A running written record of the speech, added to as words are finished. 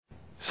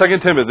2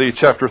 Timothy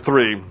chapter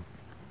 3.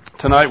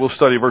 Tonight we'll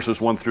study verses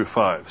 1 through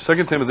 5. 2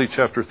 Timothy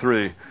chapter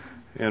 3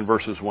 and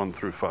verses 1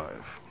 through 5.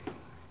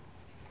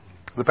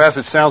 The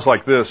passage sounds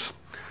like this: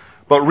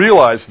 "But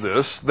realize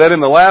this, that in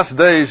the last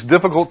days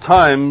difficult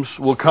times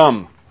will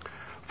come.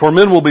 For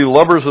men will be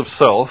lovers of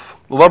self,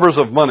 lovers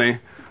of money,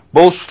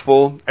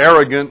 boastful,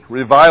 arrogant,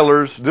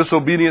 revilers,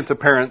 disobedient to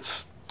parents,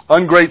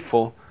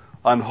 ungrateful,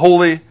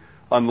 unholy,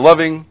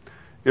 unloving,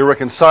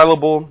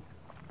 irreconcilable,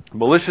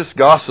 malicious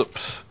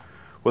gossips,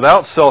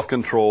 without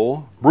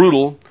self-control,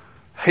 brutal,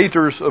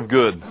 haters of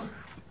good,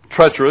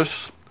 treacherous,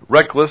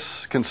 reckless,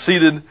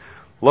 conceited,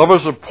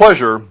 lovers of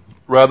pleasure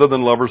rather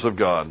than lovers of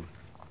God,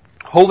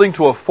 holding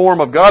to a form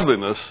of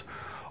godliness,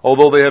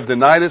 although they have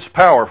denied its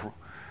power,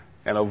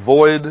 and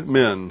avoid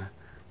men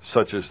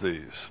such as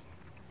these."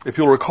 If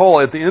you'll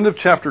recall, at the end of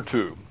chapter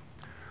 2,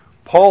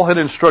 Paul had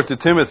instructed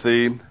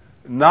Timothy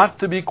not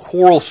to be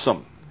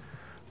quarrelsome,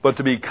 but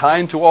to be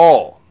kind to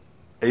all,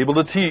 able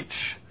to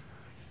teach,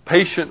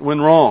 patient when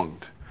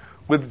wronged,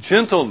 with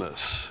gentleness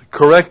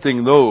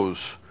correcting those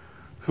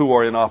who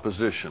are in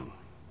opposition.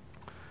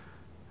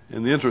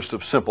 In the interest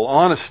of simple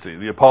honesty,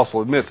 the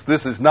apostle admits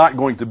this is not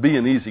going to be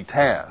an easy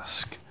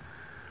task.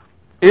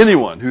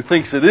 Anyone who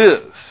thinks it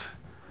is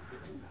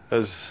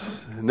has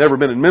never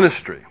been in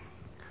ministry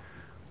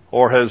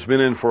or has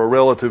been in for a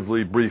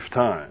relatively brief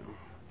time.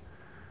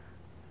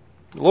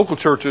 Local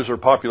churches are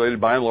populated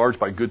by and large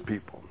by good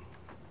people,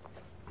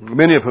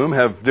 many of whom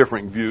have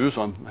differing views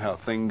on how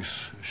things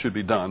should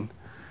be done,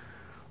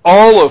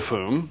 all of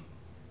whom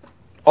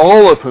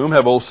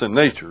have old sin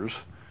natures,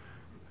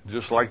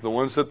 just like the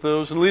ones that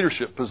those in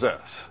leadership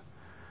possess.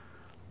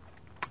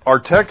 Our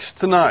text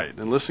tonight,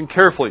 and listen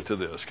carefully to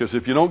this, because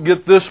if you don't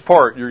get this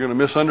part, you're going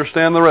to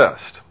misunderstand the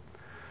rest.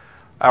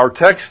 Our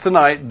text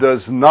tonight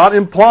does not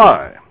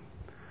imply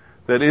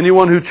that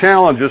anyone who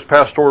challenges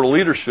pastoral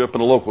leadership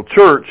in a local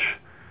church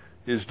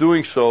is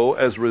doing so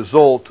as a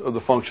result of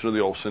the function of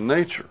the old sin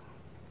nature.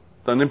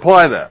 Doesn't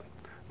imply that.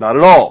 Not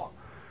at all.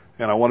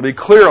 And I want to be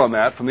clear on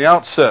that from the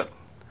outset.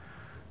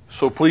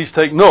 So please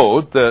take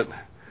note that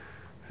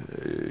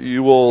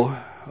you will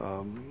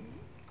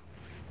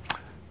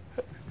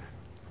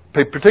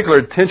pay particular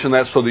attention to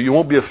that so that you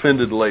won't be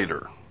offended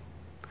later.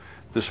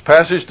 This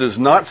passage does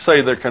not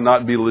say there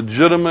cannot be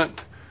legitimate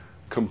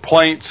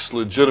complaints,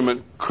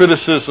 legitimate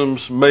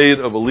criticisms made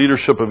of a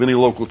leadership of any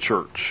local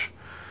church.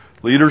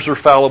 Leaders are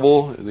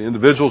fallible, the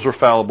individuals are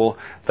fallible.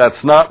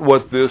 That's not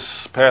what this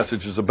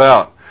passage is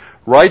about.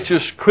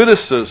 Righteous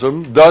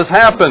criticism does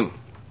happen.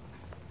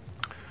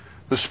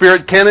 The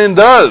Spirit can and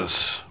does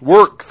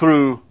work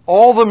through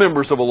all the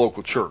members of a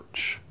local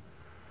church.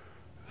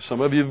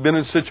 Some of you have been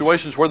in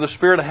situations where the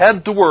Spirit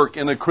had to work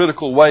in a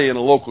critical way in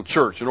a local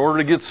church in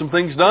order to get some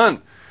things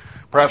done.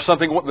 Perhaps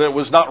something that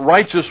was not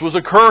righteous was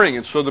occurring,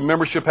 and so the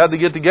membership had to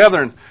get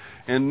together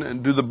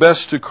and do the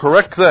best to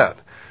correct that.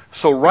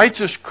 So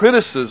righteous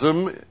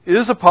criticism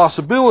is a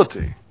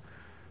possibility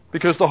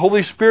because the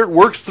Holy Spirit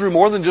works through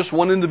more than just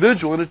one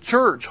individual in a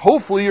church.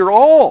 Hopefully you're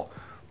all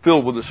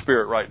filled with the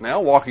Spirit right now,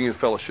 walking in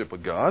fellowship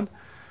with God,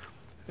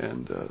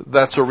 and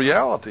that's a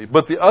reality.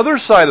 But the other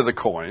side of the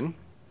coin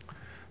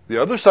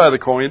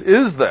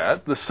is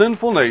that the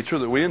sinful nature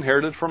that we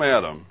inherited from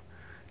Adam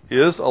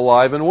is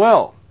alive and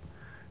well.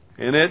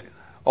 And it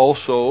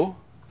also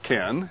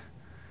can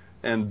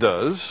and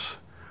does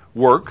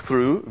work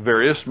through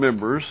various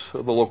members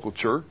of the local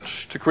church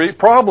to create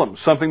problems,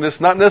 something that's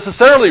not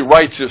necessarily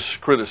righteous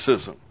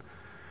criticism.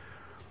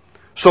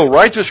 So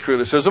righteous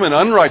criticism and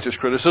unrighteous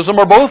criticism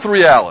are both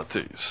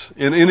realities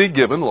in any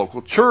given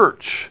local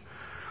church.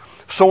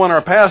 So in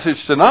our passage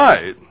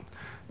tonight,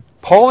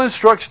 Paul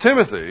instructs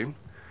Timothy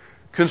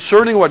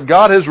concerning what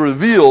God has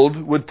revealed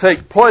would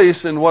take place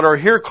in what are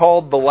here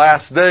called the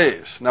last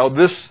days. Now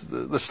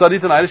the study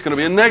tonight is going to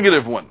be a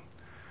negative one.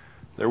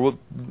 There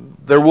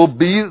will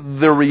be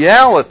the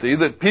reality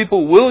that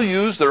people will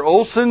use their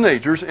old sin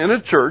natures in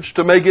a church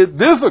to make it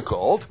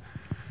difficult.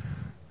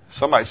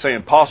 Some might say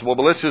impossible,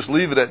 but let's just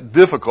leave it at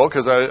difficult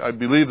because I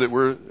believe that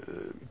we're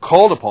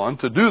called upon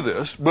to do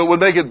this, but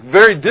would make it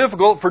very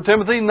difficult for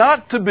Timothy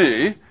not to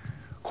be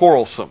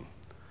quarrelsome.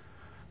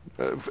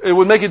 It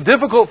would make it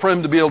difficult for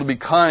him to be able to be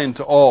kind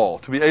to all,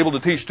 to be able to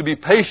teach, to be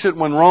patient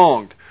when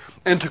wronged,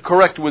 and to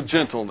correct with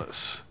gentleness.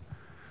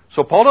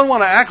 So Paul doesn't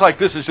want to act like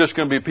this is just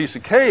going to be a piece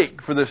of cake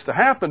for this to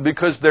happen,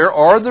 because there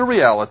are the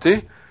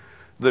realities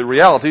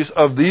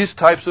of these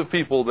types of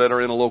people that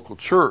are in a local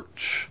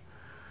church.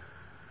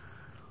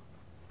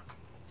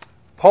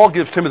 Paul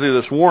gives Timothy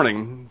this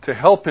warning to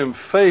help him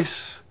face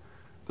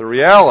the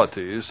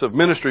realities of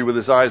ministry with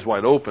his eyes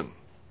wide open.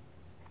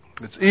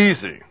 It's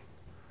easy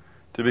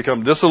to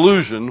become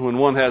disillusioned when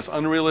one has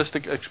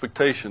unrealistic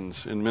expectations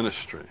in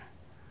ministry.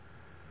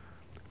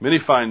 Many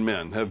fine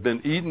men have been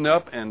eaten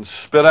up and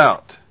spit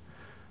out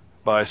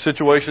by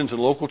situations in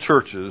local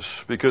churches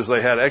because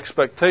they had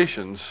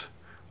expectations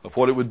of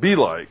what it would be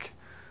like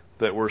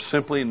that were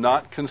simply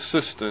not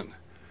consistent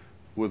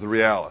with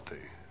reality.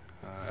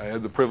 I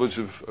had the privilege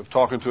of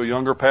talking to a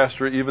younger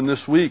pastor even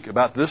this week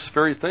about this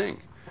very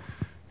thing.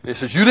 And he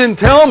says, you didn't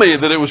tell me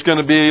that it was going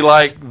to be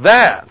like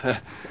that.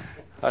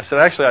 I said,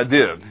 actually, I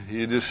did.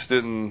 You just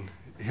didn't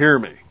hear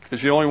me,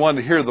 because you only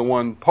wanted to hear the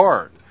one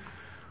part.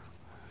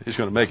 He's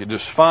going to make it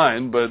just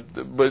fine,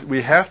 but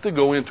we have to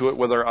go into it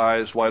with our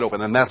eyes wide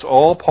open. And that's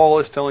all Paul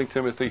is telling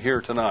Timothy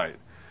here tonight.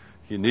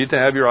 You need to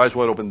have your eyes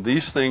wide open.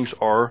 These things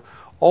are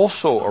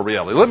also a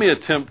reality. Let me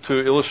attempt to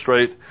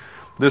illustrate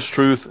this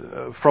truth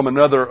from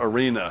another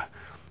arena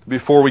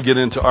before we get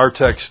into our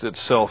text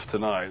itself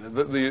tonight.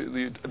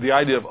 The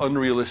idea of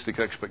unrealistic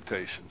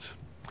expectations.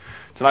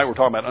 Tonight we're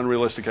talking about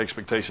unrealistic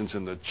expectations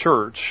in the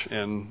church,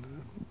 and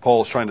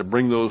Paul is trying to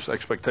bring those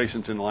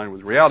expectations in line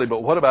with reality.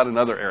 But what about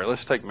another area?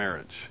 Let's take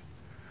marriage.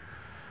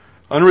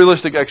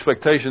 Unrealistic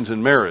expectations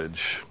in marriage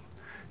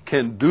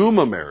can doom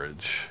a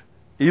marriage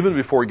even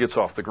before it gets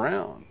off the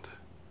ground.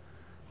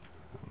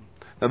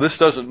 Now, this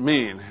doesn't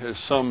mean, as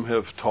some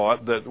have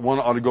taught, that one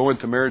ought to go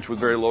into marriage with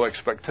very low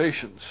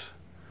expectations.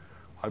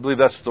 I believe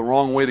that's the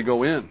wrong way to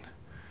go in.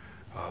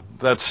 I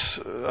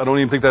don't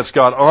even think that's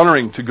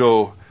God-honoring to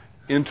go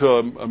into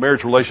a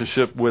marriage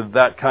relationship with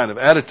that kind of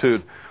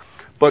attitude.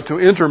 But to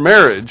enter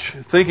marriage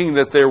thinking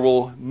that there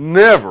will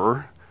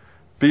never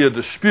be a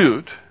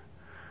dispute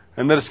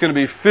and that it's going to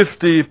be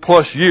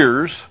 50-plus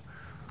years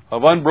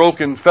of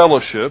unbroken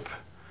fellowship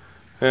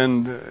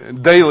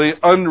and daily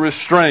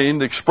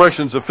unrestrained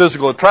expressions of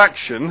physical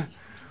attraction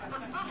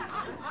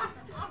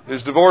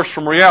is divorced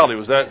from reality.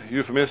 Was that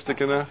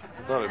euphemistic enough?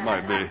 I thought it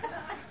might be.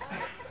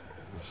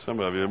 Some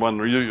of you,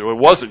 it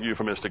wasn't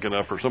euphemistic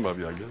enough for some of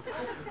you, I guess.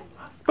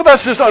 But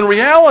that's just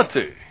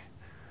unreality.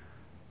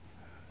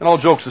 And all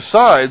jokes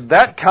aside,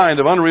 that kind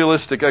of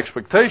unrealistic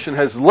expectation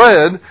has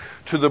led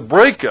to the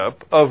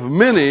breakup of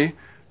many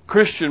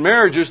Christian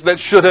marriages that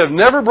should have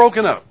never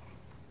broken up.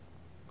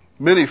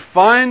 Many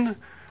fine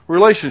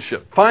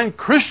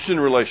Christian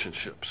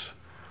relationships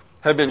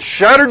have been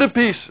shattered to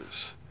pieces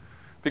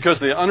because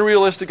the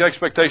unrealistic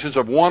expectations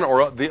of one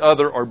or the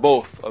other or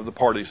both of the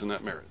parties in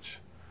that marriage.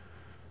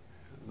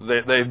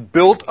 They've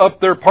built up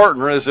their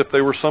partner as if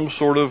they were some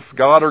sort of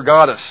god or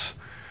goddess.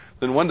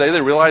 Then one day they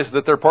realize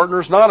that their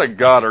partner is not a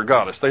god or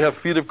goddess. They have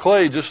feet of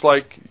clay just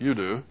like you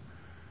do.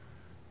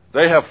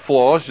 They have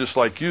flaws just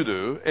like you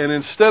do. And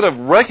instead of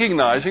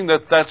recognizing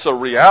that that's a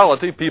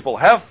reality, people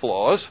have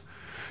flaws,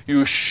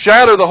 you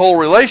shatter the whole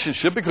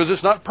relationship because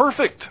it's not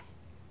perfect.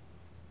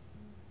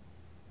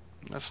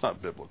 That's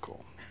not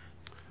biblical.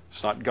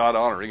 It's not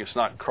God-honoring. It's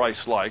not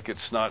Christ-like. It's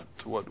not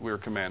what we're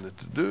commanded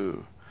to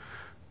do.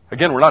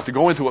 Again, we're not to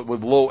go into it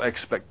with low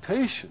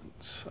expectations.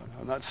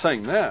 I'm not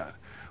saying that.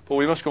 But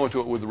we must go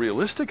into it with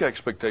realistic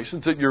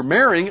expectations that you're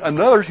marrying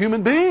another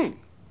human being.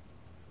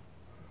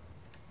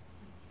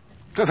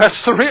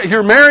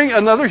 You're marrying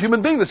another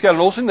human being that's got an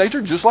old sin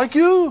nature just like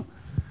you.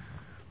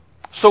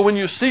 So when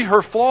you see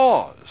her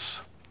flaws,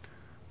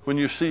 when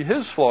you see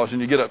his flaws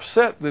and you get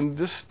upset, then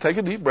just take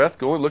a deep breath,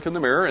 go and look in the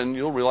mirror, and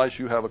you'll realize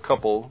you have a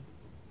couple,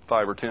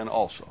 5 or 10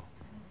 also.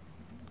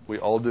 We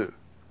all do.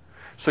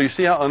 So you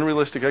see how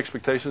unrealistic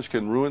expectations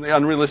can ruin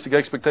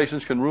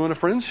a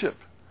friendship.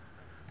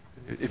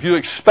 If you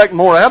expect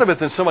more out of it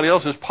than somebody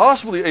else is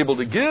possibly able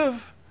to give,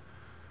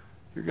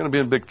 you're going to be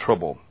in big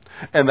trouble.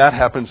 And that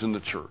happens in the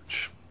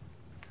church.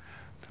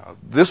 Now,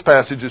 this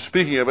passage is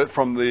speaking of it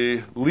from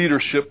the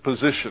leadership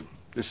position.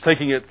 It's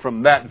taking it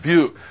from that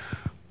view.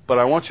 But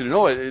I want you to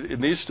know it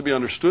needs to be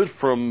understood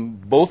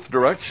from both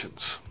directions.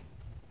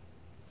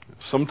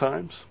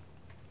 Sometimes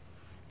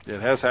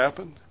it has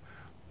happened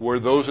where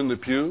those in the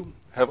pew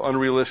have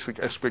unrealistic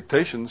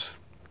expectations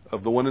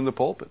of the one in the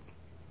pulpit.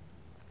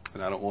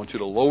 And I don't want you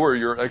to lower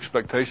your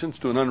expectations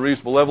to an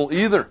unreasonable level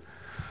either.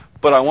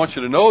 But I want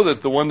you to know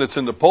that the one that's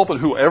in the pulpit,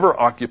 whoever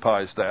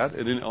occupies that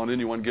on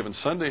any one given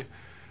Sunday,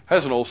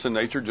 has an old sin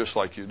nature just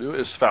like you do,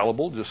 is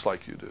fallible just like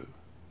you do,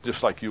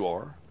 just like you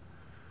are,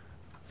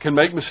 can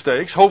make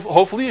mistakes.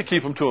 Hopefully you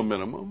keep them to a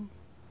minimum.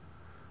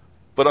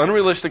 But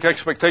unrealistic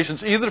expectations,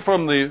 either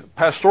from the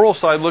pastoral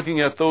side looking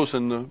at those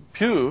in the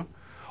pew,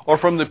 or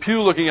from the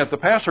pew looking at the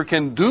pastor,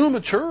 can doom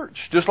a church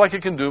just like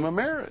it can doom a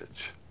marriage.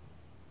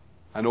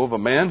 I know of a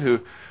man who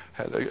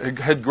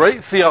had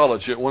great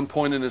theology at one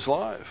point in his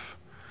life,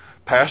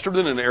 pastored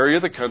in an area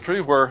of the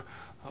country where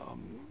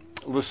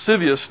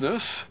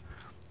lasciviousness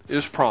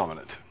is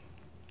prominent.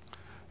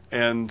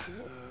 And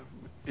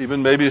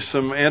even maybe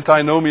some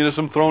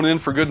antinomianism thrown in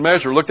for good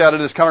measure. Looked out at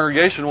his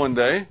congregation one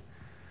day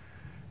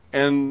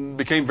and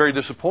became very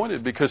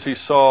disappointed because he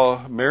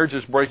saw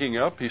marriages breaking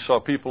up. He saw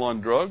people on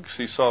drugs.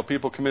 He saw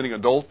people committing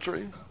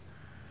adultery.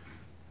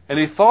 And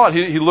he thought,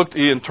 he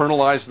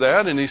internalized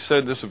that, and he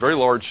said, this is a very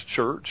large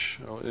church.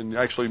 And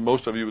actually,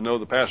 most of you would know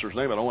the pastor's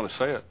name. I don't want to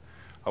say it.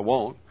 I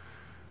won't.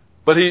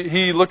 But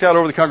he looked out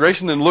over the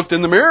congregation and looked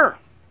in the mirror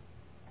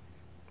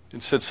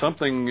and said,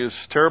 something is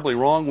terribly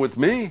wrong with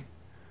me.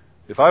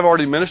 If I've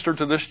already ministered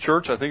to this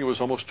church, I think it was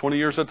almost 20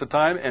 years at the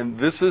time, and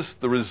this is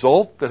the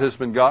result that has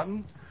been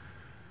gotten,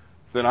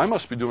 then I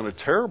must be doing a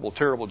terrible,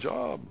 terrible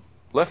job.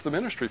 Left the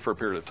ministry for a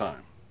period of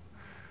time.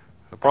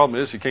 The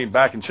problem is he came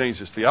back and changed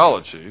his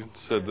theology,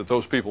 said that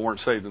those people weren't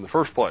saved in the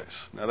first place.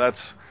 Now that's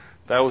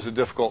That was a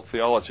difficult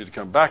theology to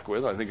come back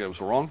with. I think it was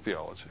a wrong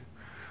theology.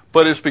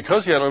 But it's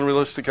because he had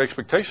unrealistic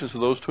expectations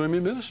of those to whom he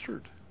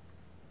ministered.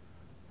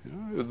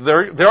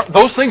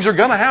 Those things are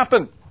going to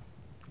happen.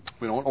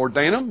 We don't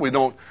ordain them. We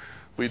don't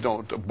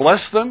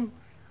bless them.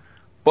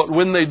 But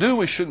when they do,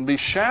 we shouldn't be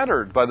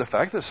shattered by the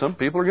fact that some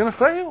people are going to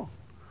fail.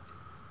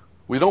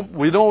 We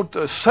don't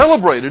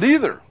celebrate it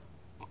either.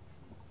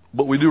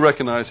 But we do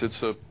recognize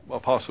it's a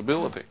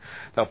possibility.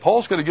 Now,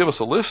 Paul's going to give us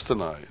a list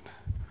tonight.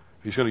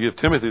 He's going to give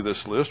Timothy this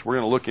list. We're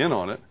going to look in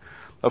on it,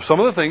 of some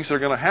of the things that are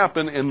going to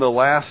happen in the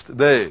last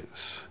days.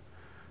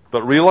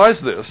 But realize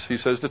this, he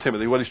says to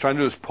Timothy, what he's trying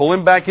to do is pull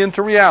him back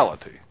into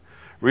reality.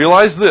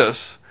 Realize this,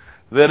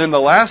 that in the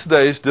last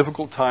days,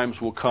 difficult times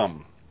will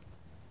come.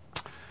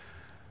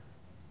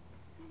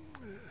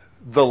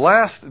 The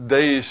last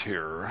days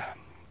here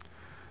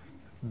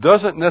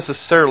doesn't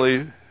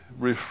necessarily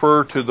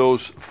refer to those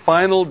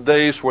final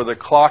days where the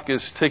clock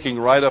is ticking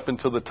right up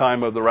until the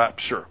time of the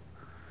rapture.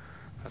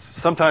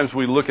 Sometimes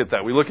we look at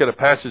that. We look at a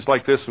passage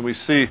like this and we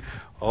see,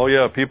 oh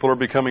yeah, people are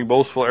becoming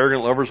boastful,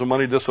 arrogant, lovers of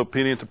money,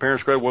 disobedient to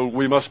parents. Well,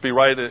 we must be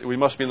right. We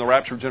must be in the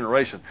rapture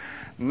generation.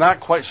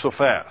 Not quite so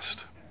fast.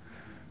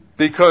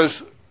 Because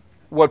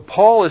what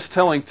Paul is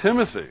telling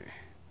Timothy,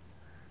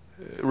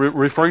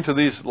 referring to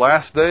these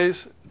last days,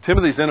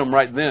 Timothy's in them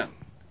right then.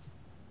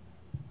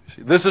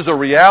 See, this is a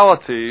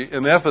reality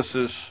in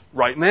Ephesus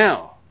right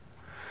now.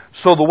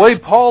 So the way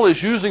Paul is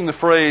using the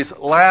phrase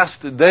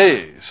last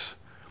days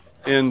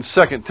in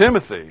 2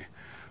 Timothy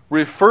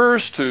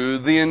refers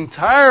to the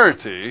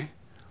entirety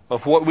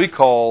of what we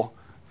call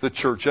the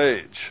church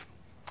age.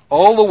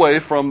 All the way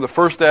from the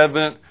first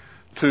advent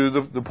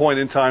to the point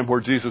in time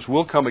where Jesus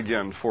will come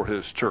again for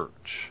His church.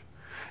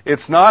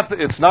 It's not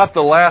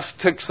the last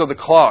ticks of the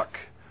clock.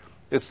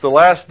 It's the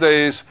last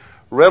days,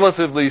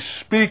 relatively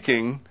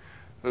speaking,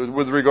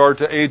 with regard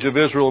to age of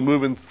Israel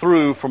moving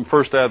through from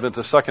first advent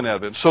to second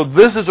advent. So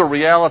this is a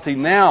reality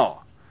now.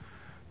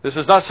 This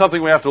is not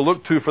something we have to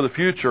look to for the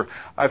future.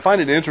 I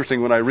find it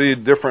interesting when I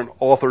read different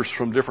authors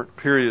from different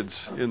periods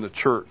in the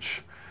church.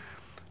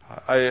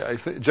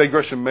 J.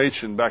 Gresham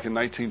Machen, back in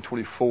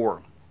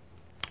 1924,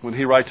 when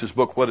he writes his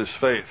book, What is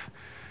Faith?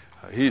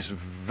 He's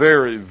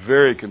very,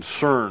 very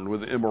concerned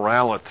with the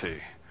immorality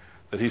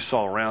that he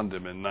saw around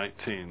him in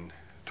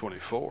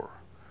 1924.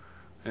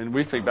 And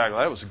we think back,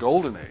 well, that was the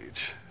golden age.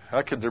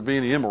 How could there be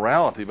any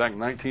immorality back in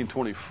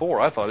 1924?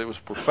 I thought it was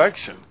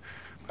perfection.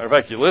 Matter of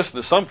fact, you listen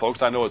to some folks,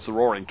 I know it's the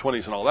roaring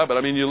 20s and all that, but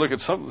I mean, you listen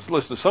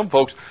to some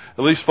folks,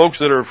 at least folks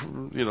that are,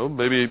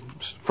 maybe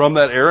from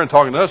that era and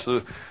talking to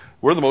us,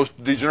 we're the most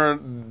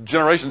degenerate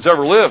generations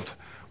ever lived.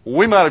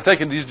 We might have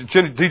taken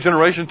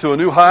degeneration to a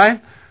new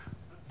high,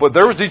 but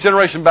there was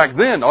degeneration back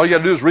then. All you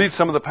got to do is read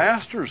some of the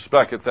pastors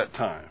back at that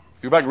time.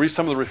 You go back and read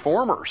some of the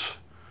reformers.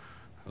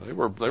 They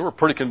were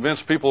pretty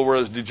convinced people were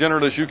as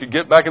degenerate as you could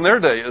get back in their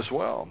day as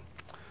well.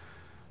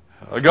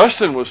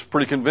 Augustine was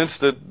pretty convinced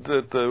that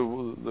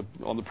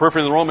on the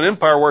periphery of the Roman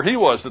Empire where he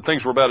was, that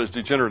things were about as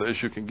degenerate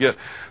as you can get.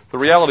 The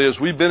reality is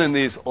we've been in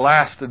these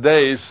last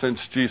days since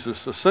Jesus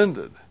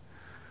ascended.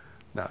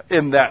 Now,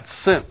 in that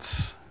sense,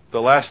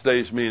 the last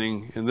days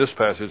meaning, in this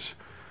passage,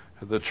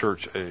 the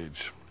church age.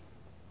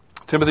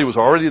 Timothy was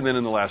already then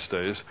in the last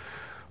days,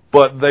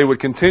 but they would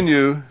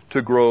continue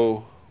to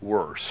grow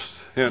worse.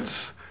 Hence,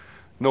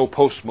 no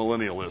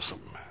postmillennialism.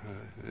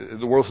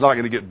 The world's not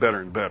going to get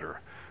better and better.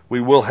 We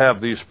will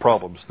have these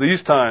problems.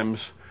 These times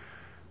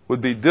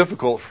would be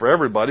difficult for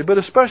everybody, but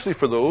especially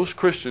for those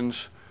Christians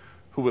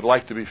who would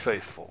like to be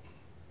faithful.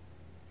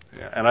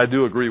 And I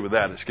do agree with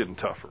that. It's getting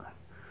tougher.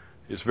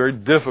 It's very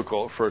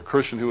difficult for a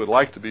Christian who would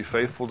like to be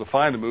faithful to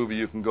find a movie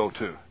you can go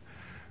to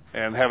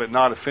and have it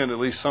not offend at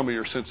least some of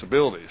your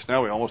sensibilities.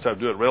 Now we almost have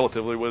to do it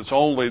relatively when it's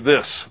only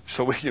this.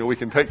 So we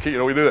can take,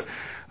 we do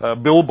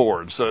it,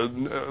 billboards,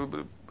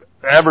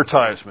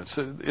 advertisements.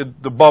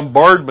 The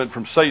bombardment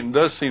from Satan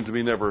does seem to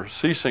be never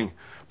ceasing,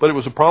 but it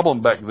was a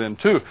problem back then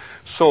too.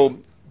 So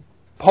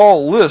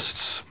Paul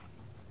lists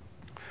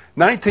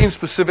 19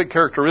 specific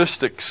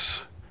characteristics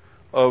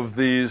of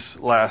these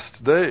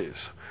last days.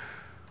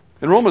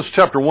 In Romans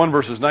chapter 1,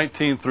 verses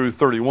 19 through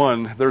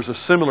 31, there's a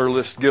similar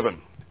list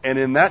given. And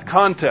in that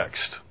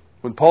context,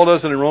 when Paul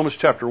does it in Romans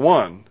chapter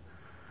 1,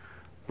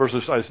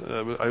 verses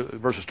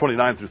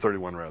 29 through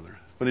 31 rather,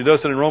 when he does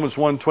it in Romans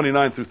 1,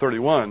 29 through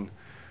 31,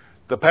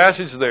 the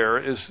passage there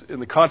is, in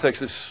the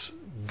context, is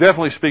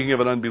definitely speaking of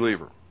an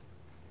unbeliever.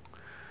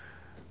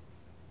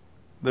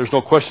 There's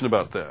no question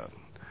about that.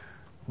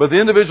 But the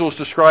individuals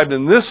described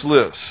in this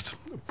list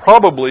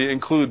probably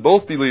include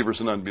both believers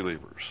and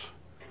unbelievers,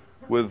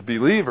 with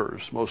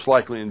believers most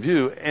likely in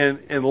view,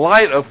 and in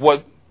light of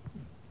what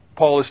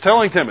Paul is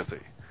telling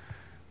Timothy.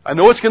 I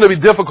know it's going to be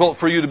difficult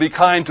for you to be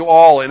kind to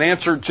all and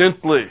answer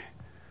gently,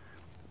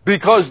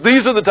 because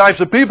these are the types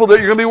of people that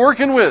you're going to be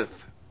working with.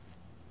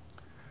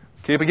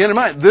 Keep again in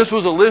mind, this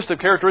was a list of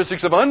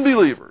characteristics of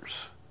unbelievers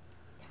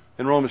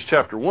in Romans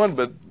chapter 1,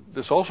 but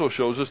this also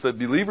shows us that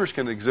believers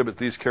can exhibit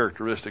these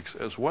characteristics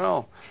as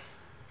well.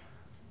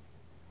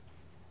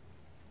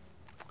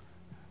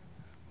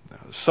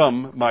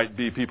 Some might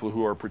be people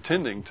who are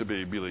pretending to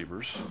be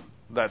believers.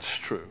 That's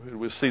true.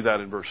 We'll see that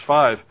in verse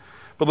 5.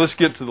 But let's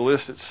get to the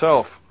list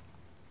itself.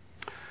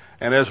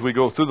 And as we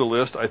go through the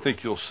list, I think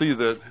you'll see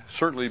that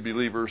certainly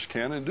believers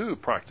can and do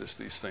practice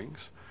these things,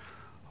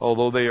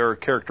 although they are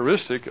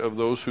characteristic of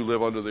those who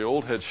live under the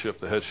old headship,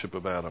 the headship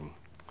of Adam.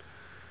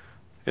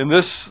 In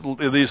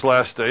these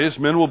last days,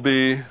 men will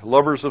be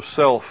lovers of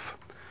self.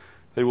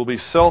 They will be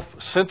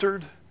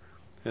self-centered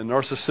and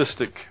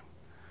narcissistic.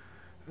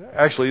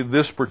 Actually,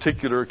 this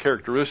particular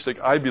characteristic,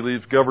 I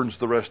believe, governs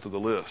the rest of the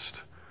list.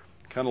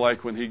 Kind of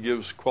like when he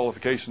gives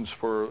qualifications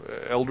for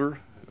elder,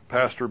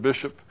 pastor,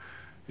 bishop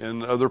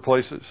in other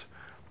places.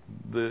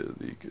 The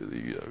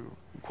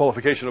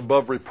qualification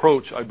above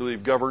reproach, I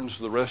believe, governs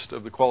the rest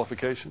of the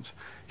qualifications.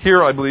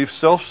 Here, I believe,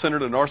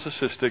 self-centered and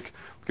narcissistic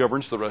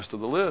governs the rest of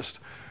the list.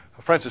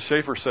 Francis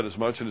Schaeffer said as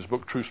much in his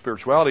book, True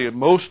Spirituality. And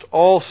most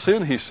all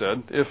sin, he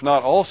said, if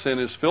not all sin,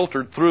 is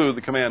filtered through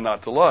the command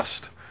not to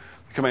lust,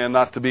 the command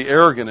not to be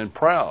arrogant and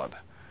proud.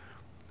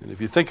 And if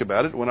you think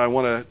about it, when I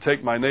want to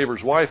take my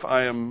neighbor's wife,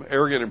 I am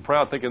arrogant and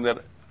proud, thinking that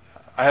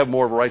I have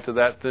more of a right to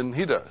that than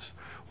he does.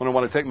 When I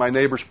want to take my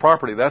neighbor's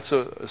property, that's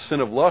a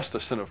sin of lust, a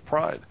sin of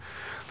pride.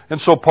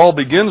 And so Paul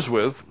begins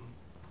with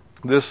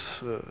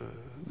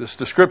this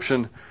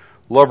description,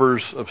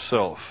 lovers of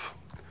self.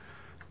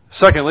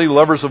 Secondly,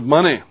 lovers of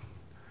money.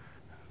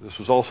 This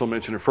was also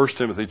mentioned in 1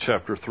 Timothy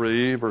chapter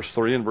 3, verse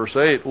 3 and verse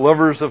 8.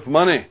 Lovers of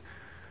money.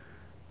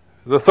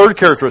 The third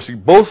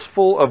characteristic,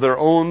 boastful of their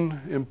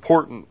own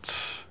importance.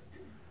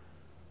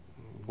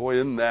 Boy,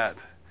 isn't that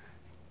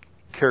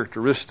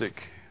characteristic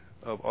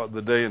of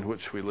the day in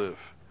which we live.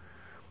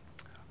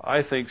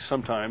 I think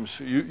sometimes,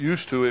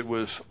 used to it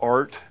was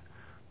art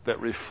that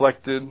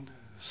reflected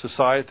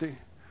society.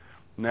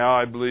 Now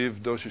I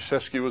believe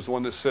Dostoevsky was the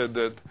one that said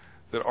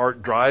that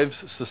art drives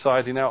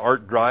society now.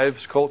 Art drives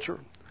culture.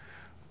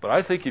 But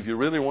I think if you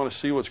really want to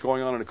see what's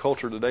going on in a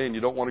culture today and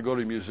you don't want to go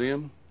to a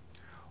museum,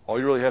 all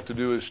you really have to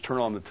do is turn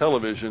on the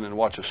television and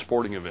watch a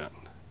sporting event.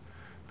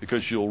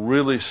 Because you'll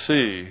really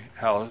see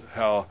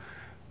how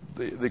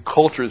the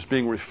culture is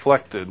being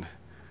reflected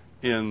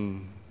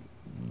in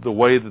the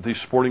way that these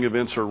sporting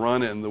events are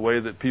run and the way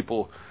that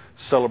people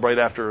celebrate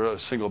after a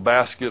single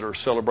basket or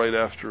celebrate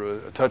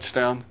after a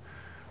touchdown.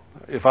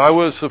 If I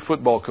was a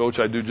football coach,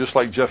 I'd do just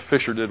like Jeff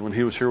Fisher did when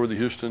he was here with the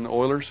Houston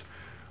Oilers.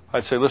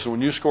 I'd say, listen,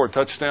 when you score a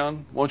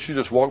touchdown, why don't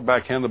you just walk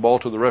back, hand the ball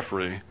to the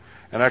referee,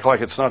 and act like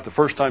it's not the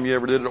first time you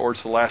ever did it or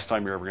it's the last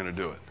time you're ever going to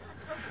do it.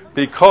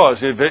 Because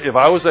if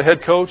I was a head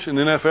coach in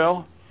the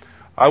NFL,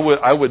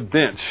 I would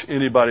bench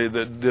anybody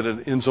that did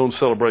an end zone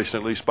celebration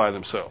at least by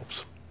themselves.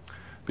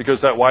 Because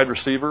that wide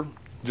receiver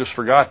just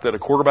forgot that a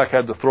quarterback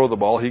had to throw the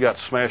ball. He got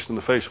smashed in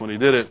the face when he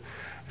did it.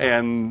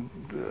 And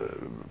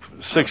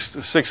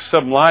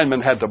 6-7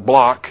 linemen had to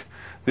block.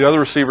 The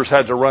other receivers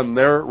had to run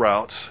their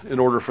routes in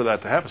order for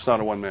that to happen. It's not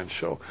a one-man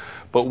show.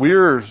 But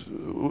we're,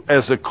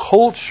 as a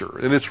culture,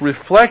 and it's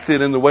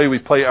reflected in the way we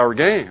play our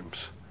games.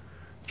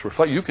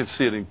 You can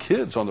see it in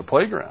kids on the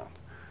playground.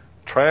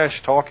 Trash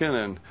talking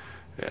and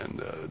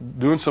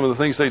doing some of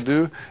the things they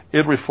do.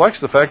 It reflects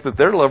the fact that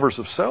they're lovers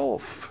of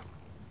self.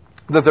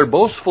 That they're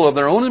boastful of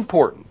their own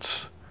importance.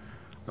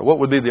 Now, what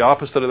would be the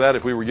opposite of that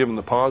if we were given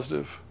the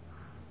positive?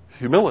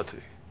 Humility.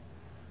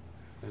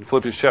 In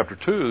Philippians chapter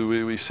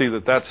 2, we see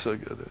that that's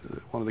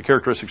one of the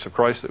characteristics of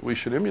Christ that we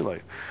should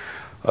emulate.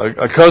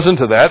 A cousin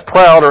to that,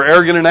 proud or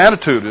arrogant in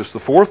attitude, is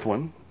the fourth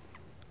one.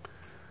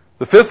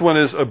 The fifth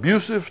one is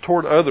abusive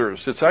toward others.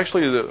 It's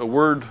actually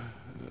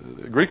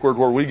a Greek word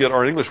where we get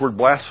our English word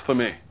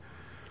blasphemy.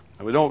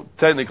 And we don't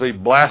technically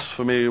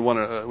blasphemy,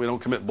 we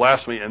don't commit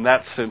blasphemy in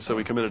that sense that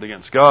we commit it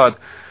against God,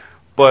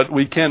 but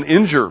we can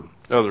injure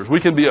others.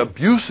 We can be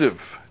abusive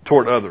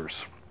toward others.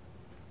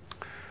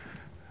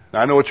 Now,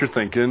 I know what you're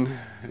thinking,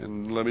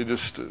 and let me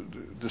just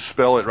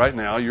dispel it right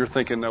now. You're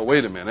thinking, now,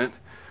 wait a minute.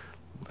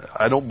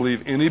 I don't believe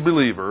any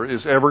believer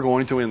is ever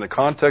going to, in the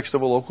context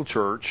of a local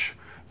church,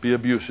 be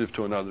abusive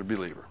to another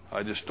believer.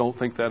 I just don't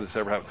think that has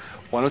ever happened.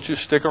 Why don't you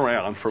stick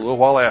around for a little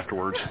while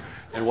afterwards,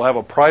 and we'll have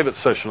a private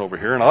session over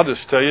here, and I'll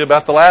just tell you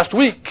about the last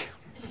week.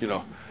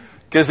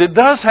 Because it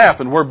does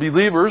happen where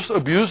believers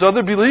abuse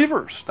other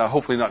believers. Now,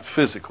 hopefully not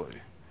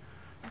physically.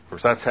 Of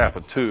course, that's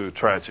happened too,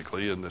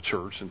 tragically, in the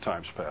church in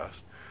times past.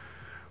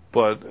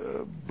 But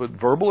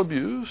verbal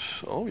abuse,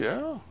 oh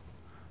yeah,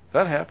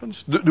 that happens.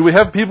 Do we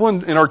have people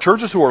in our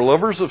churches who are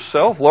lovers of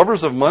self,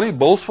 lovers of money,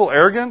 boastful,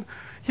 arrogant?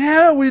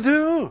 Yeah, we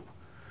do.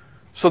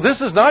 So this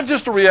is not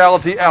just a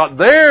reality out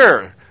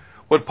there.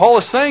 What Paul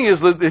is saying is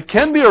that it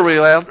can be a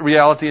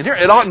reality in here.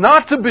 It ought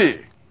not to be.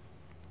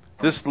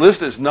 This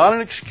list is not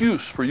an excuse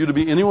for you to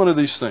be any one of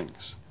these things.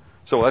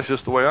 So that's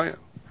just the way I am.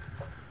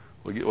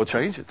 We'll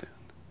change it then.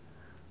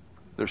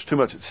 There's too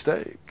much at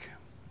stake.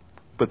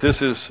 But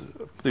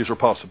these are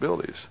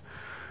possibilities.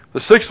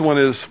 The sixth one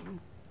is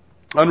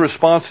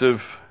unresponsive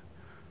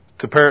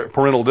to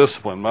parental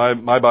discipline.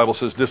 My Bible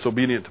says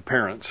disobedient to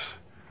parents.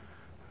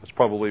 That's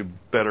probably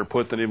better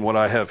put than even what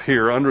I have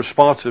here.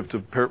 Unresponsive to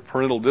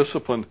parental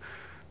discipline.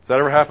 Does that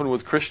ever happen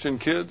with Christian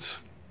kids?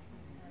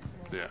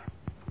 Yeah,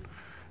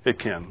 it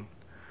can.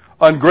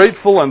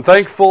 ungrateful,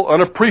 unthankful,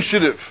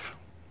 unappreciative.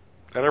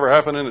 That ever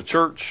happen in a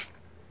church?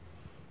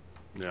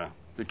 Yeah,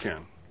 it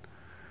can.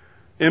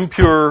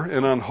 Impure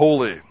and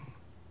unholy.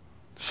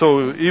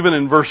 So even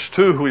in verse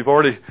 2, we've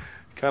already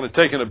kind of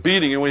taken a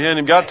beating, and we hadn't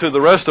even got to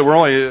the rest of it. We're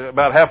only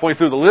about halfway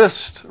through the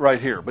list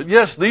right here. But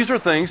yes, these are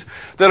things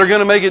that are going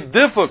to make it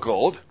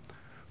difficult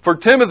for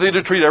Timothy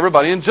to treat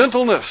everybody in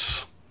gentleness,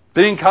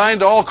 being kind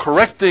to all,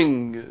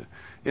 correcting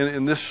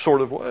in this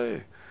sort of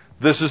way.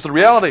 This is the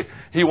reality.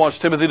 He wants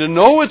Timothy to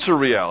know it's a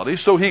reality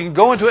so he can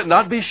go into it and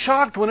not be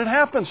shocked when it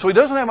happens. So he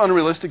doesn't have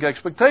unrealistic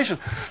expectations.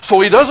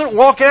 So he doesn't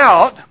walk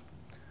out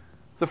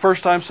the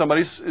first time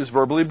somebody is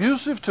verbally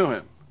abusive to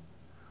him,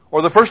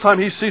 or the first time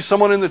he sees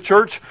someone in the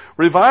church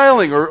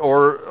reviling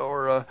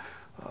or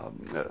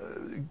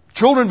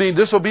children being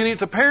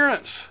disobedient to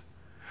parents.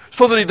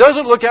 So that he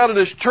doesn't look out at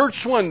his church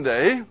one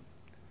day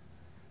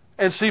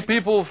and see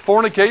people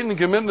fornicating and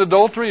committing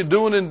adultery and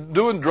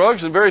doing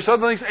drugs and various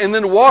other things, and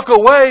then walk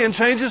away and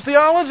change his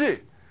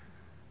theology.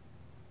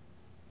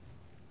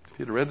 If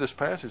he'd read this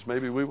passage,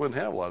 maybe we wouldn't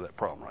have a lot of that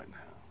problem right now.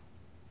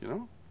 You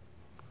know?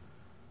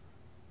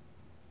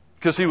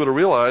 Because he would have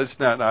realized,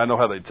 now I know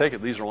how they take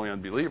it, these are only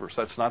unbelievers.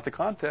 That's not the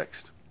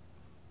context.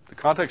 The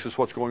context is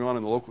what's going on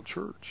in the local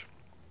church.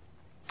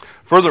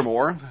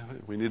 Furthermore,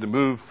 we need to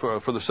move for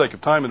the sake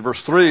of time in verse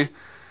 3.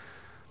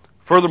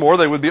 Furthermore,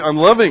 they would be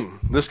unloving.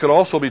 This could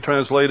also be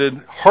translated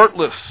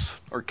heartless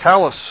or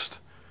calloused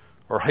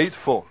or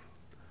hateful.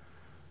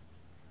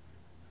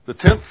 The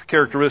 10th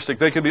characteristic,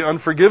 they could be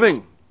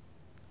unforgiving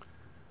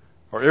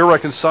or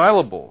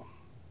irreconcilable.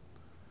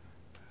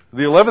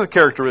 The 11th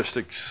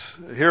characteristics,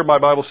 here my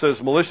Bible says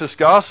malicious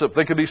gossip.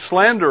 They could be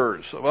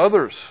slanderers of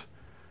others.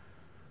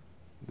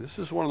 This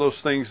is one of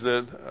those things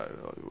that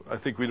I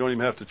think we don't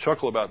even have to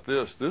chuckle about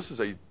this. This is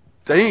a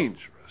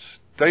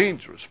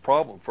dangerous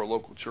problem for a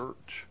local church.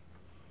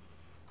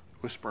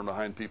 Whispering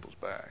behind people's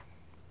back.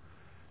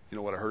 You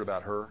know what I heard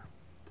about her?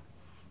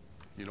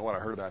 You know what I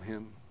heard about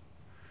him?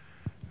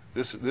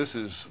 This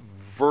is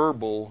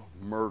verbal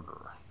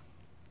murder.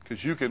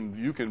 Because you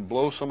can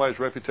blow somebody's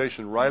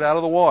reputation right out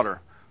of the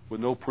water with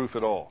no proof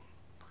at all.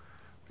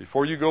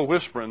 Before you go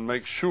whispering,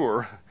 make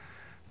sure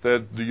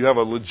that you have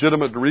a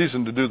legitimate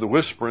reason to do the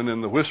whispering,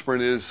 and the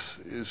whispering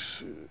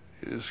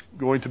is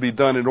going to be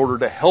done in order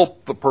to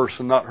help the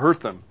person, not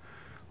hurt them.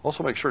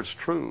 Also make sure it's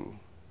true.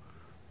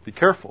 Be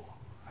careful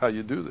how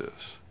you do this.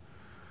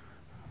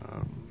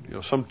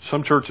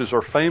 Some churches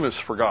are famous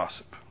for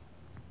gossip.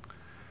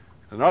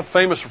 They're not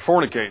famous for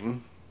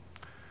fornicating,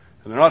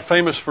 and they're not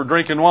famous for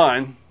drinking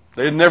wine.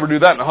 They'd never do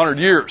that in 100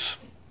 years.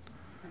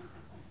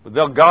 But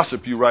they'll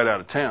gossip you right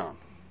out of town.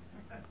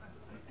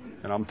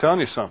 And I'm telling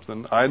you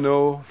something, I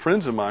know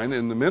friends of mine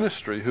in the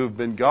ministry who've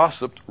been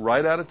gossiped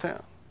right out of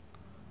town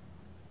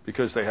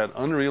because they had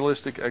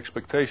unrealistic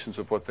expectations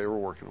of what they were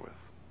working with.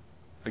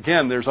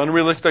 Again, there's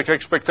unrealistic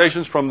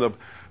expectations from the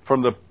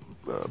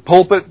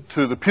pulpit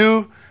to the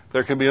pew.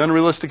 There can be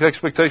unrealistic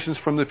expectations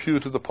from the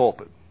pew to the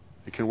pulpit.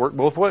 It can work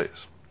both ways.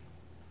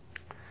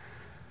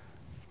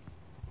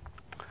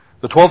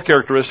 The 12th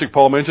characteristic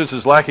Paul mentions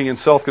is lacking in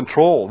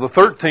self-control. The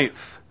 13th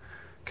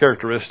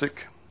characteristic,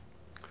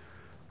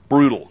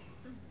 brutal.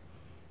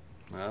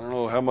 I don't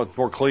know how much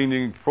more plain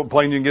you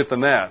can get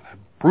than that.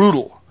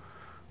 Brutal.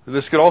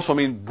 This could also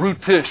mean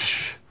brutish,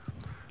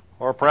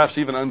 or perhaps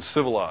even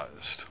uncivilized.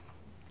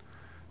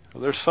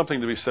 There's something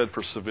to be said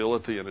for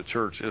civility in a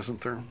church,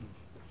 isn't there?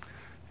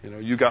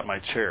 You got my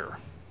chair.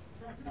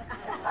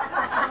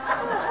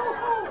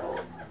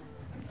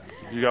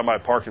 You got my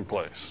parking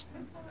place.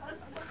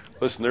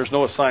 Listen, there's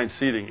no assigned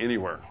seating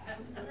anywhere.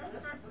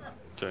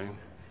 Okay?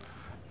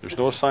 There's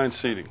no assigned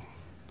seating.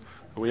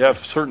 We have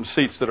certain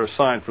seats that are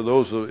assigned for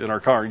those in our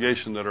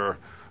congregation that are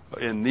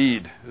in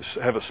need,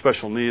 have a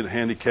special need, a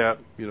handicap,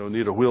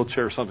 need a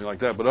wheelchair or something like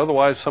that. But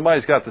otherwise,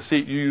 somebody's got the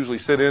seat you usually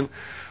sit in.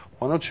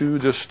 Why don't you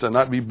just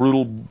not be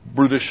brutal,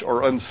 brutish,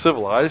 or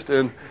uncivilized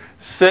and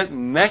sit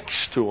next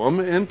to them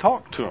and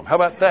talk to them? How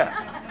about that?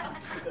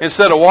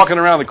 Instead of walking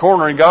around the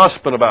corner and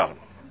gossiping about them.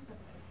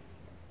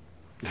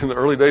 In the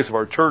early days of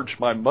our church,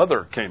 my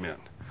mother came in.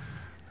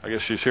 I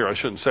guess she's here. I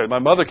shouldn't say it. My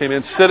mother came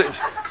in.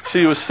 She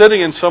was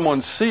sitting in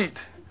someone's seat.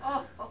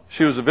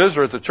 She was a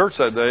visitor at the church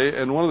that day,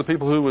 and one of the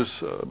people who was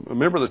a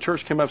member of the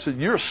church came up and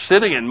said, "You're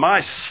sitting in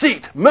my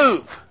seat.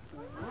 Move."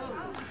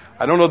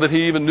 I don't know that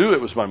he even knew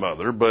it was my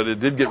mother, but it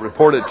did get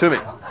reported to me.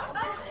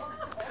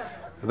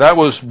 That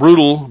was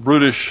brutal,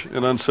 brutish,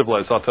 and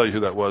uncivilized. I'll tell you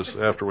who that was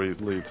after we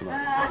leave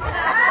tonight.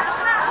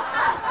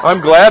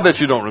 I'm glad that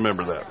you don't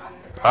remember that.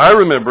 I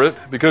remember it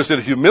because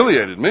it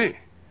humiliated me.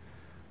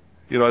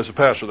 As a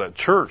pastor of that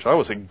church, I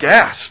was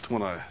aghast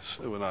when I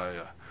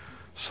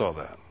saw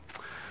that.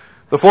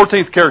 The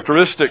 14th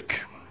characteristic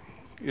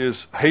is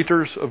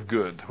haters of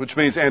good, which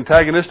means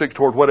antagonistic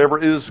toward whatever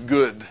is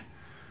good.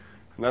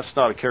 And that's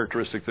not a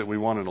characteristic that we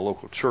want in a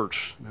local church.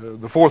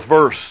 The 4th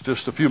verse,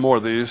 just a few more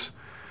of these.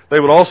 They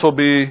would also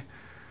be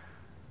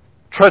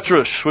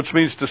treacherous, which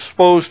means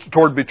disposed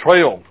toward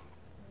betrayal.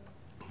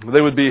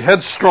 They would be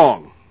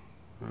headstrong.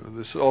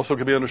 This also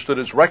can be understood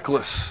as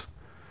reckless.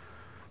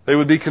 They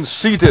would be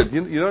conceited.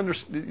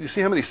 You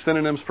see how many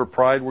synonyms for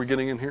pride we're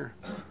getting in here?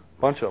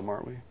 A bunch of them,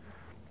 aren't we?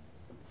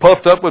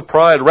 Puffed up with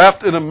pride,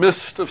 wrapped in a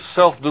mist of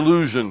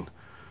self-delusion.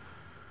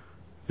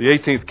 The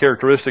 18th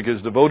characteristic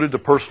is devoted to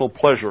personal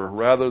pleasure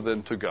rather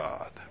than to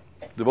God.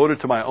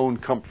 Devoted to my own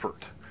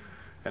comfort.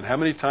 And how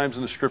many times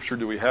in the Scripture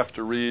do we have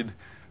to read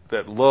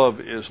that love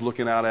is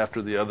looking out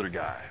after the other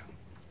guy?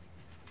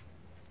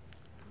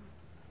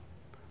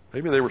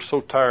 Maybe they were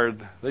so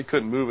tired they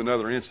couldn't move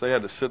another inch. They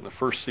had to sit in the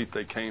first seat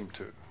they came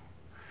to.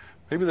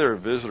 Maybe they're a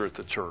visitor at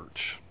the church.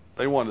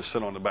 They wanted to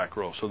sit on the back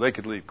row so they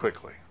could leave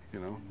quickly,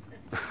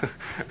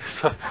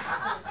 so,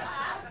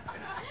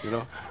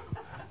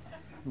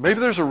 maybe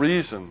there's a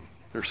reason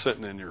they're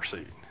sitting in your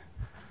seat.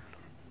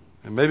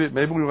 And maybe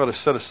we want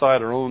to set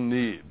aside our own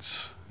needs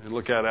and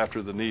look out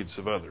after the needs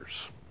of others.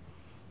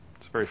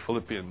 It's very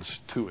Philippians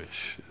 2-ish,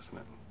 isn't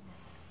it?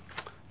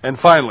 And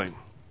finally,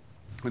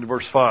 in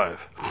verse 5,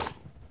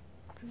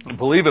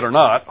 believe it or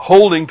not,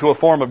 holding to a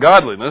form of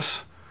godliness,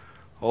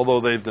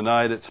 although they've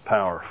denied it's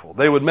powerful.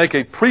 They would make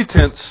a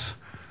pretense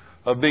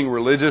of being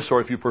religious,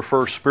 or if you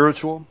prefer,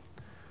 spiritual.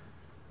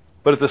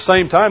 But at the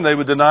same time, they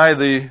would deny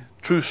the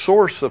true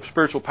source of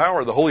spiritual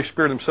power, the Holy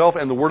Spirit Himself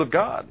and the Word of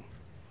God.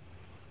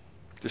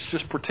 It's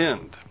just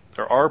pretend.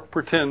 There are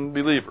pretend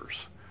believers.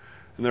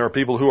 And there are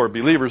people who are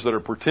believers that are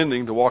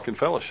pretending to walk in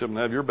fellowship and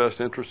have your best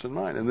interest in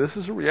mind. And this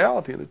is a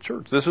reality in the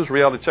church. This is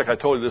reality check. I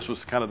told you this was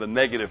kind of the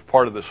negative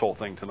part of this whole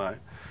thing tonight.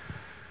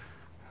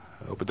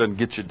 I hope it doesn't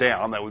get you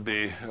down. That would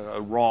be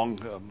a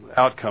wrong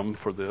outcome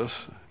for this.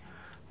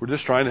 We're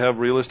just trying to have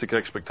realistic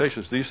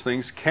expectations. These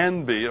things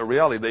can be a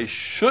reality. They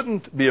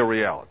shouldn't be a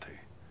reality,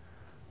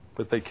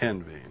 but they can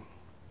be.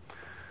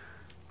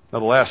 Now,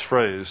 the last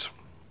phrase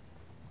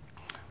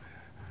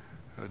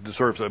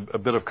deserves a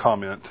bit of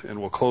comment, and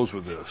we'll close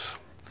with this.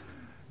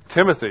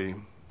 Timothy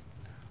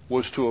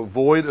was to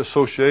avoid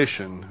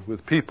association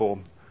with people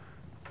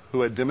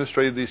who had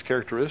demonstrated these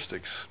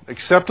characteristics,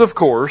 except, of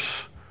course,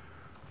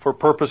 for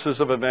purposes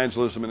of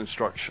evangelism and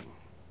instruction.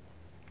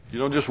 You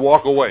don't just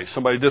walk away.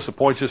 Somebody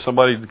disappoints you.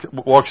 Somebody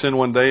walks in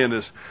one day and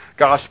is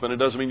gossiping. It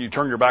doesn't mean you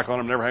turn your back on them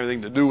and never have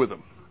anything to do with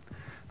them.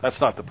 That's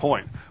not the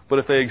point. But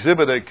if they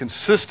exhibit a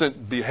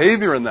consistent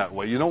behavior in that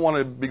way, you don't want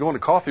to be going to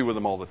coffee with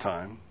them all the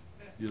time.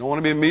 You don't want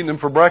to be meeting them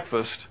for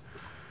breakfast,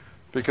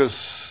 because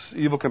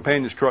evil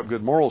companions corrupt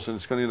good morals, and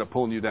it's going to end up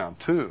pulling you down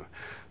too.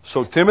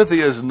 So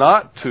Timothy is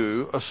not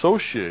to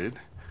associate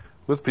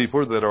with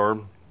people that are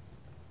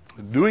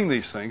doing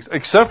these things,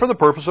 except for the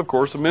purpose, of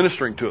course, of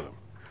ministering to them.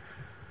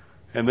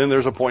 And then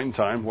there's a point in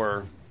time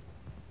where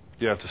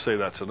you have to say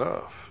that's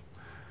enough.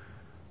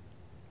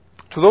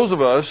 To those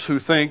of us who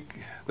think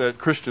that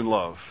Christian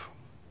love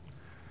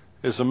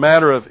is a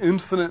matter of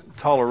infinite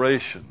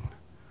toleration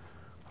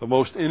of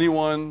most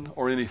anyone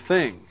or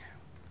anything,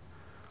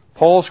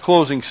 Paul's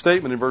closing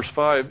statement in verse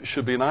 5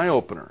 should be an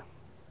eye-opener.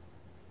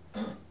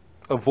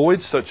 Avoid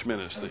such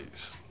men as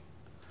these.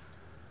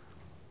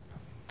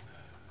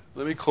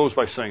 Let me close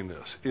by saying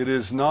this. It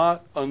is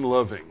not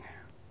unloving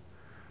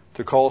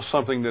to call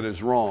something that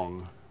is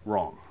wrong,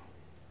 wrong.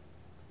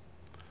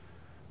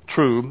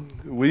 True,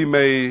 we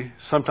may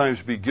sometimes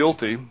be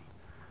guilty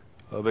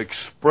of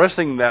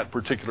expressing that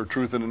particular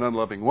truth in an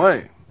unloving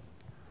way.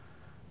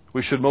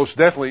 We should most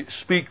definitely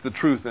speak the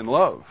truth in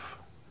love.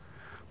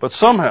 But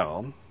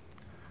somehow,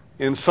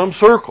 in some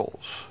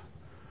circles,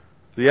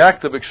 the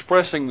act of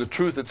expressing the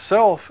truth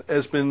itself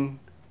has been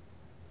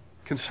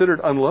considered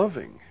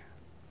unloving.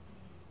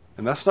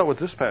 And that's not what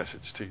this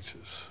passage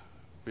teaches.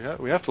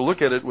 We have to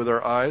look at it with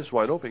our eyes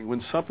wide open.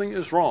 When something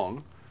is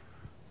wrong,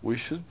 we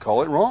should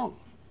call it wrong.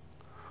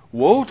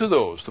 Woe to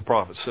those, the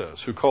prophet says,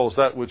 who calls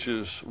that which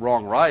is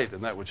wrong right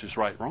and that which is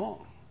right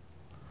wrong.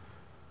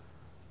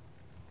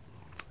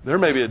 There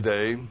may be a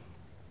day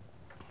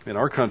in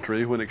our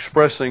country when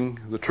expressing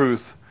the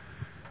truth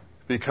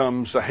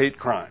becomes a hate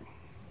crime.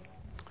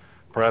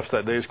 Perhaps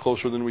that day is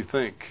closer than we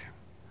think.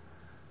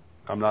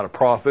 I'm not a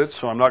prophet,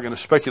 so I'm not going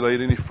to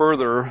speculate any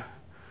further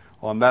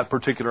on that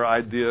particular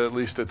idea, at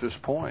least at this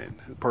point.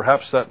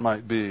 Perhaps that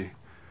might be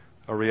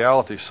a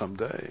reality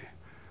someday.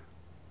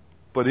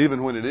 But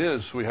even when it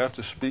is, we have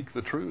to speak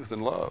the truth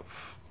in love.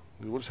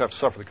 We'll just have to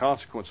suffer the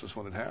consequences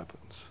when it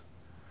happens.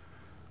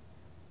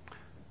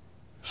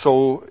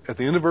 So at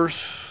the end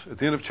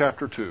of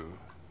chapter 2,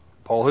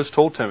 Paul has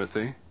told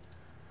Timothy,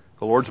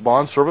 the Lord's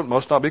bondservant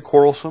must not be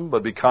quarrelsome,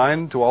 but be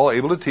kind to all,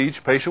 able to teach,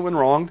 patient when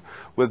wronged,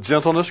 with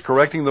gentleness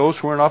correcting those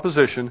who are in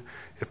opposition,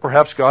 if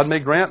perhaps God may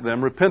grant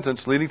them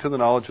repentance leading to the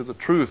knowledge of the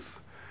truth,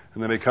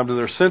 and they may come to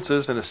their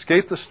senses and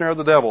escape the snare of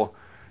the devil,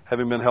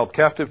 having been held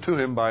captive to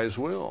him by his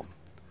will.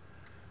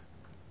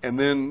 And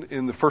then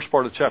in the first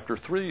part of chapter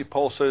 3,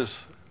 Paul says,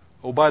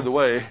 oh, by the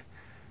way,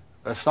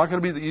 that's not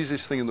going to be the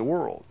easiest thing in the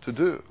world to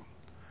do.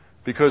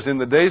 Because in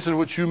the days in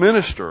which you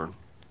minister,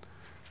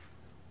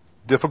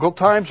 difficult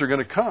times are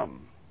going to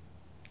come.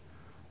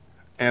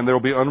 And there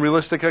will be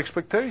unrealistic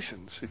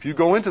expectations. If you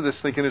go into this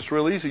thinking it's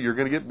real easy, you're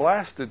going to get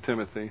blasted,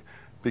 Timothy,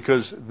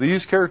 because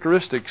these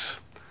characteristics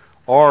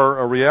are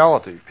a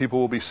reality. People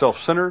will be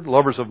self-centered,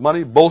 lovers of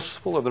money,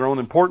 boastful of their own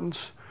importance,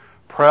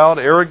 proud,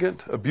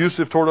 arrogant,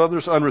 abusive toward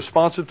others,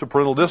 unresponsive to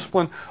parental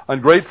discipline,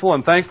 ungrateful,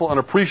 unthankful,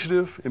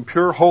 unappreciative,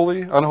 impure,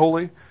 holy,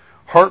 unholy,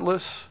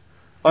 heartless,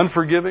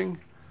 unforgiving,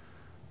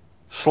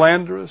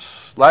 slanderous,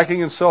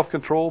 lacking in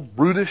self-control,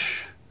 brutish,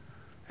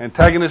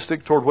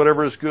 antagonistic toward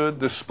whatever is good,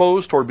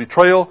 disposed toward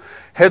betrayal,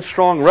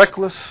 headstrong,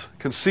 reckless,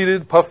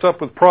 conceited, puffed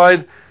up with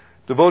pride,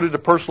 devoted to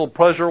personal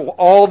pleasure,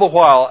 all the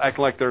while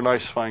acting like they're a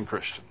nice, fine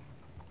Christian.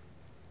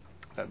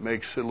 That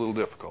makes it a little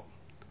difficult.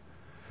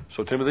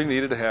 So Timothy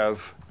needed to have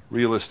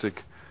realistic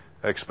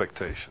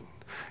expectation.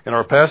 In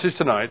our passage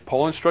tonight,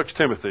 Paul instructs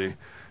Timothy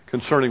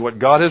concerning what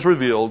God has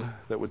revealed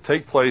that would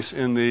take place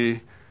in the,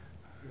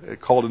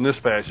 called in this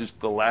passage,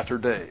 the latter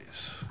days,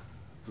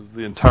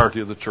 the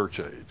entirety of the church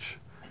age.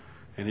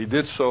 And he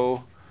did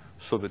so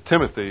that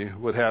Timothy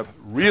would have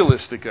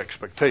realistic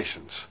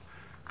expectations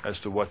as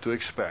to what to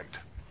expect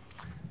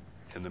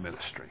in the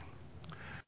ministry.